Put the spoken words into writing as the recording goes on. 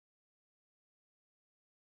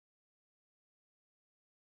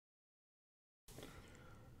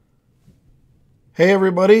Hey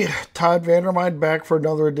everybody, Todd Vandermyde back for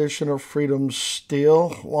another edition of Freedom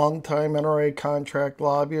Steel, longtime NRA contract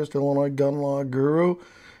lobbyist, Illinois gun law guru.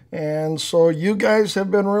 And so you guys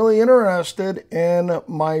have been really interested in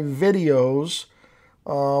my videos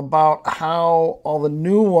about how all the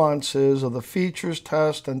nuances of the features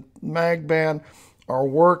test and mag ban are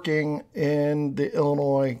working in the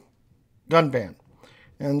Illinois gun ban.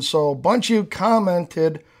 And so a bunch of you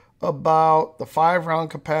commented about the 5-round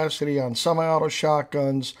capacity on semi-auto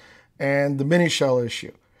shotguns and the mini shell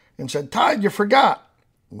issue and said, Todd, you forgot.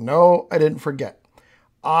 No, I didn't forget.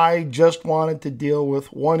 I just wanted to deal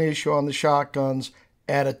with one issue on the shotguns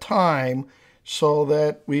at a time so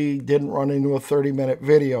that we didn't run into a 30-minute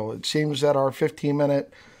video. It seems that our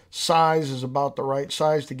 15-minute size is about the right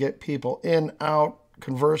size to get people in, out,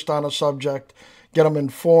 conversed on a subject, get them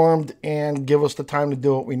informed, and give us the time to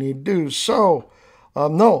do what we need to do. So,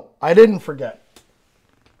 no, I didn't forget.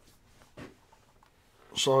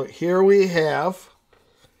 So here we have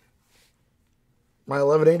my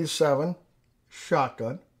 1187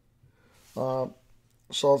 shotgun. So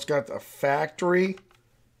it's got the factory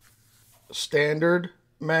standard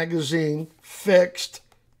magazine fixed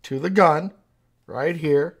to the gun right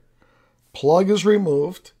here. Plug is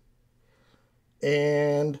removed.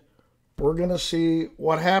 And we're going to see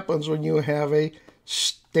what happens when you have a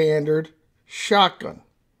standard shotgun.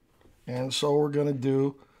 And so we're going to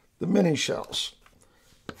do the mini shells.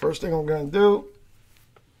 First thing we're going to do,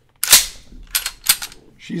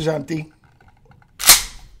 she's empty.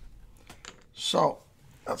 So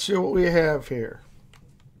let's see what we have here.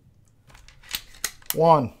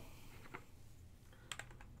 1,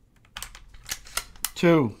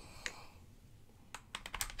 2,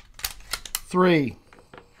 3,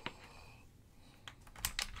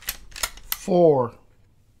 4,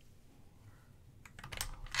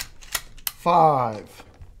 5,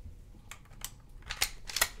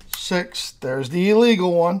 6, there's the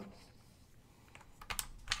illegal one,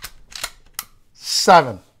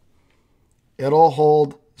 7. It'll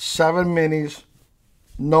hold 7 minis,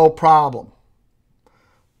 no problem.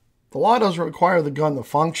 The law doesn't require the gun to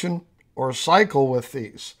function or cycle with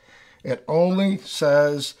these. It only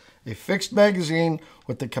says a fixed magazine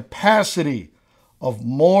with the capacity of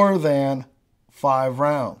more than 5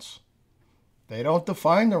 rounds. They don't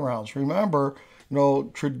define the rounds. Remember,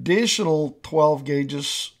 traditional 12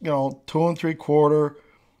 gauges, 2 3/4,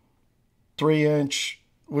 3-inch,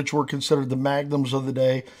 which were considered the magnums of the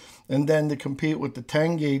day. And then to compete with the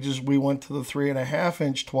 10 gauges, we went to the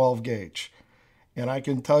 3.5-inch 12 gauge. And I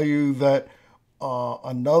can tell you that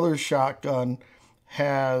another shotgun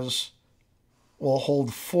will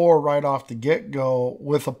hold 4 right off the get-go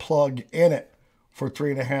with a plug in it for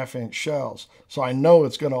 3.5-inch shells. So I know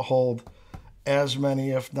it's going to hold as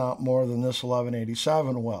many, if not more, than this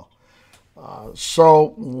 1187 will.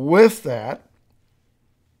 So with that,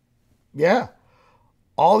 yeah,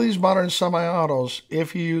 all these modern semi-autos,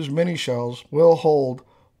 if you use mini shells, will hold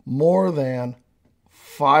more than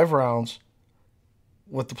 5 rounds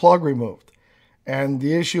with the plug removed. And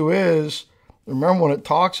the issue is, remember when it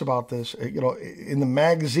talks about this, in the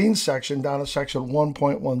magazine section down to section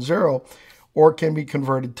 1.10, or can be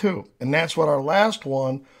converted to. And that's what our last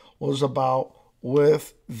one was about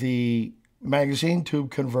with the magazine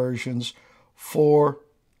tube conversions for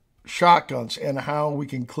shotguns and how we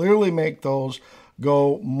can clearly make those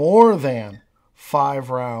go more than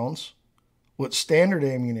 5 rounds with standard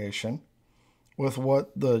ammunition, with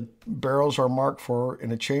what the barrels are marked for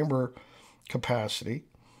in a chamber capacity.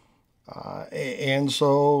 And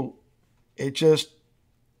so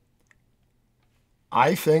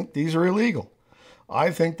I think these are illegal. I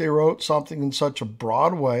think they wrote something in such a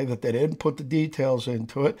broad way that they didn't put the details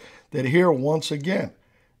into it, that here, once again,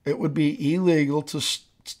 it would be illegal to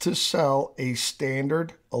sell a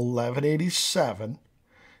standard 1187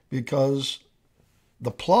 because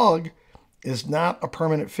the plug is not a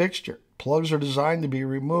permanent fixture. Plugs are designed to be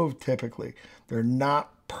removed typically. They're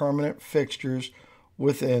not permanent fixtures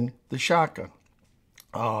within the shotgun.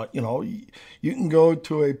 You can go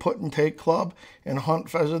to a put and take club and hunt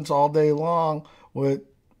pheasants all day long with,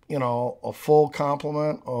 a full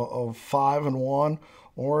complement of 5 and 1,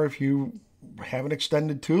 or if you have an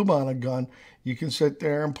extended tube on a gun, you can sit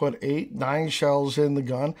there and put 8, 9 shells in the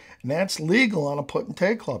gun, and that's legal on a put and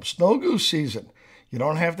take club. Snow goose season, you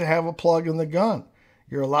don't have to have a plug in the gun.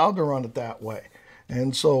 You're allowed to run it that way.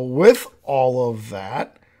 And so with all of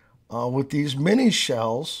that, with these mini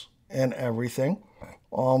shells and everything,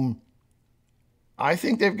 I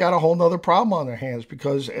think they've got a whole nother problem on their hands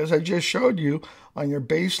because, as I just showed you, on your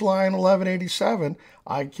baseline 1187,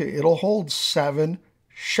 it'll hold 7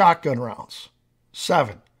 shotgun rounds.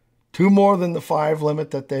 7. two more than the 5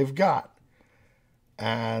 limit that they've got.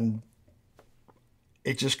 And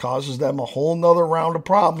it just causes them a whole nother round of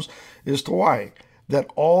problems as to why. That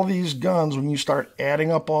all these guns, when you start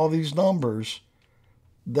adding up all these numbers,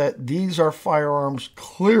 that these are firearms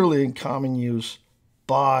clearly in common use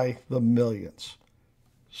by the millions.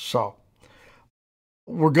 So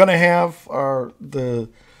we're going to have the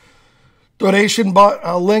donation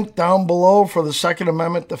link down below for the Second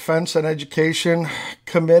Amendment Defense and Education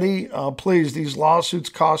Committee. Please, these lawsuits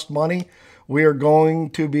cost money. We are going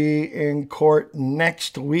to be in court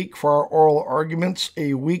next week for our oral arguments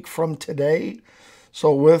a week from today.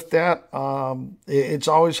 So with that, it's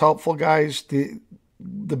always helpful, guys.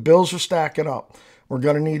 The bills are stacking up. We're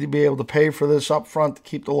going to need to be able to pay for this up front to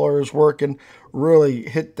keep the lawyers working. Really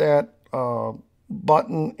hit that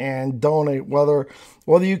button and donate, whether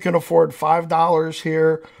you can afford $5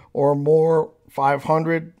 here or more,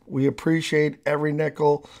 $500. We appreciate every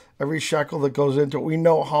nickel, every shekel that goes into it. We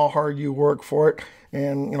know how hard you work for it.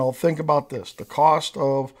 And, think about this. The cost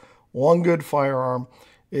of one good firearm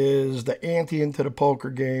is the ante into the poker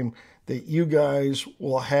game that you guys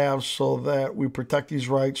will have, so that we protect these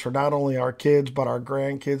rights for not only our kids, but our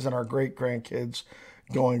grandkids and our great-grandkids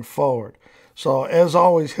going forward. So as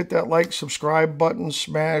always, hit that like, subscribe button,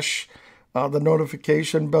 smash the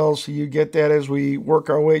notification bell so you get that as we work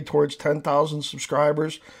our way towards 10,000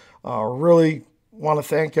 subscribers. Really want to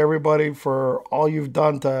thank everybody for all you've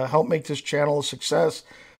done to help make this channel a success.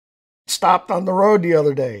 Stopped on the road the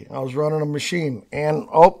other day. I was running a machine. And,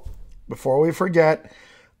 before we forget,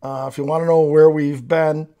 if you want to know where we've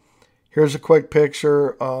been, here's a quick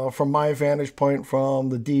picture from my vantage point from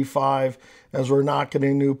the D5 as we're not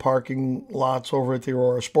getting new parking lots over at the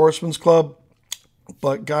Aurora Sportsman's Club.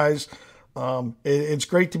 But guys, it's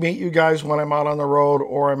great to meet you guys when I'm out on the road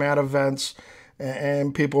or I'm at events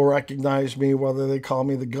and people recognize me, whether they call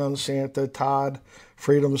me the Gun Santa, Todd,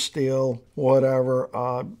 Freedom Steel, whatever.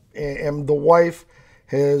 And the wife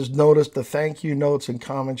has noticed the thank you notes and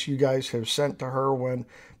comments you guys have sent to her when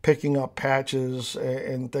picking up patches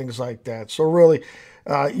and things like that. So really,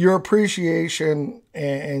 your appreciation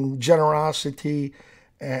and generosity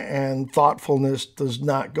and thoughtfulness does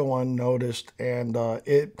not go unnoticed. And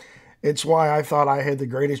it's why I thought I had the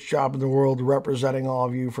greatest job in the world representing all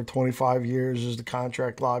of you for 25 years as the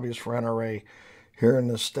contract lobbyist for NRA here in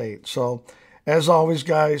the state. So as always,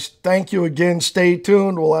 guys, thank you again. Stay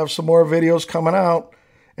tuned. We'll have some more videos coming out.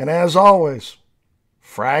 And as always,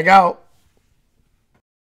 frag out.